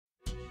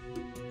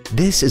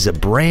This is a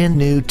brand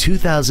new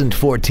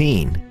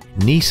 2014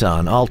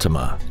 Nissan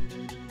Altima.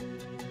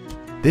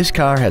 This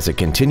car has a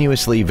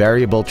continuously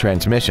variable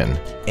transmission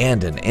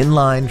and an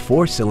inline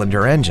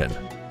 4-cylinder engine.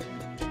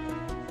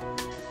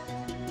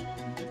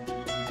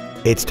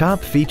 Its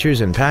top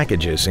features and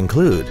packages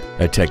include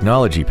a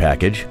technology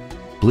package,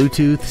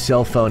 Bluetooth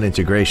cell phone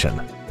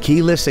integration,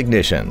 keyless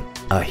ignition,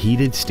 a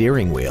heated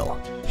steering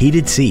wheel,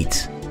 heated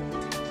seats,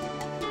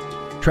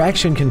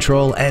 traction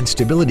control and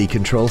stability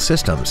control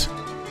systems,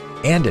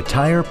 and a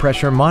tire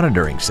pressure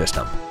monitoring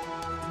system.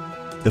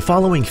 The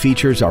following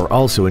features are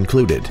also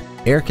included: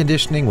 air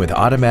conditioning with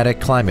automatic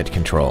climate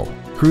control,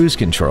 cruise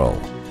control,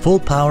 full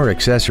power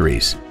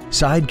accessories,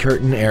 side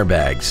curtain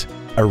airbags,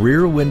 a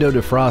rear window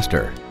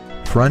defroster,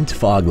 front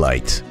fog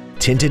lights,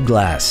 tinted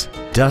glass,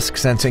 dusk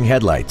sensing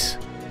headlights,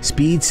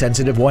 speed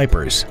sensitive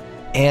wipers,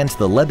 and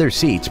the leather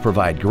seats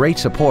provide great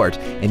support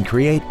and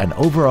create an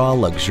overall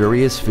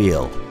luxurious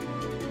feel.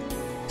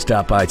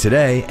 Stop by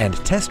today and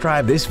test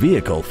drive this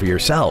vehicle for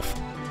yourself.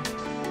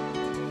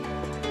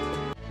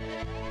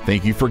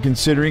 Thank you for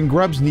considering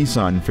Grubbs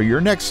Nissan for your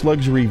next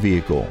luxury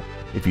vehicle.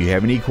 If you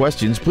have any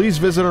questions, please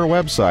visit our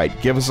website,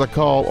 give us a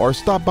call, or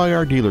stop by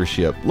our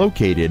dealership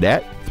located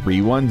at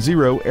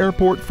 310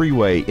 Airport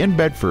Freeway in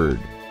Bedford.